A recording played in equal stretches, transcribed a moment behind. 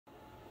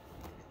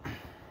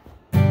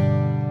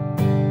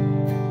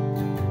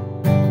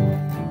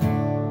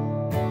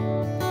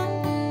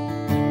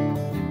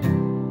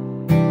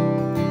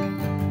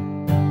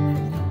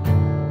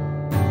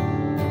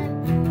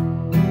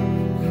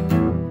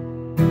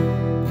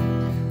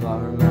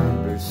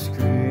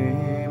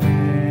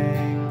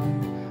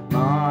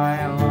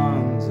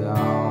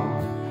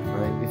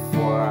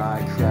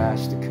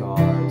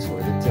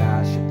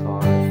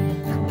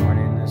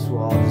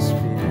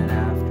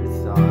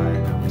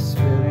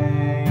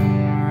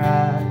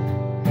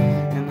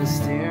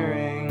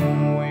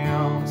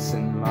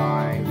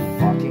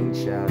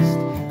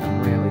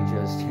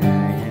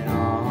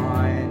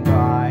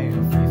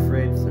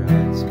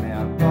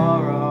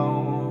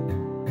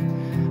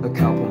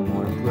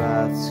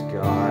what's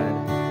God.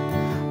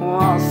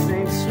 I'll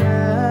sink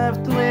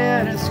swiftly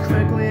and as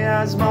quickly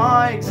as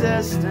my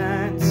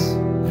existence.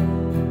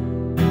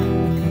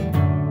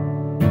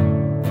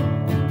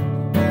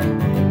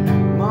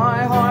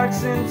 My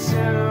heart's in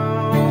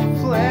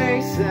two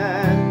places,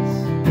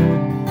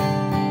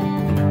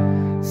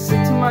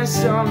 sick to my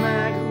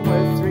stomach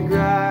with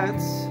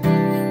regrets.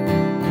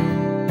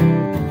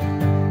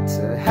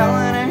 To hell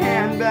in a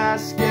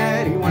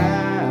handbasket he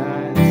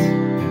went,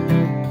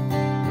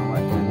 and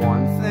let the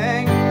one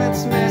thing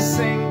that's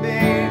missing be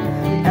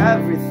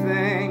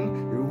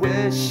everything you're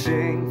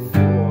wishing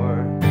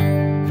for.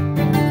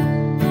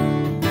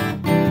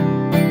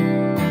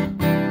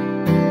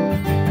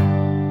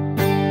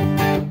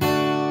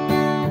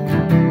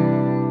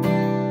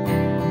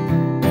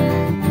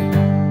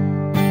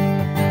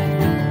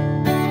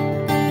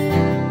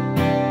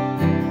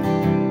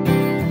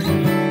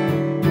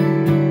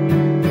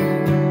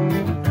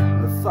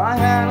 If I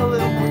had a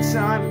little more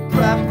time in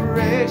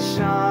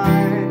preparation,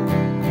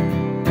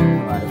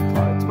 I'd have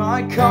parked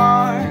my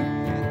car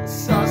in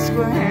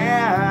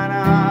Susquehanna,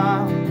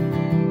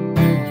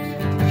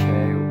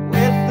 Decay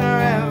with the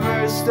river,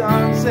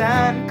 stones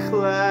and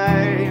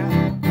clay.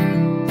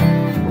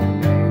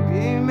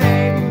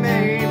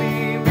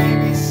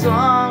 Maybe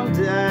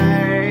someday,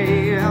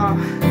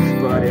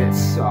 but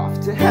it's off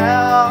to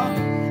hell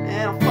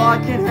in a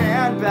fucking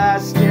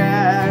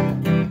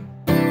handbasket.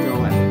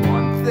 Don't let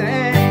one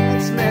thing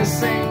that's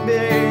missing be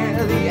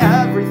the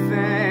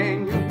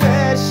everything you're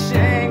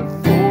wishing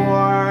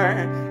for.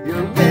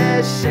 You're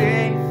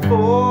wishing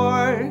for.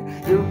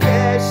 You're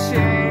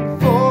wishing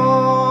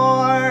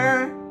for.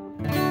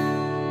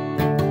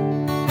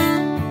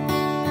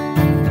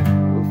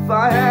 If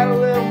I had a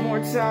little more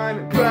time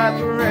in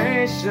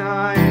preparation,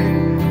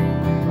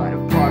 I'd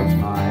have parked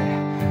my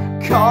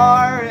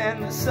car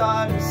in the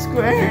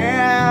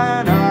Susquehanna.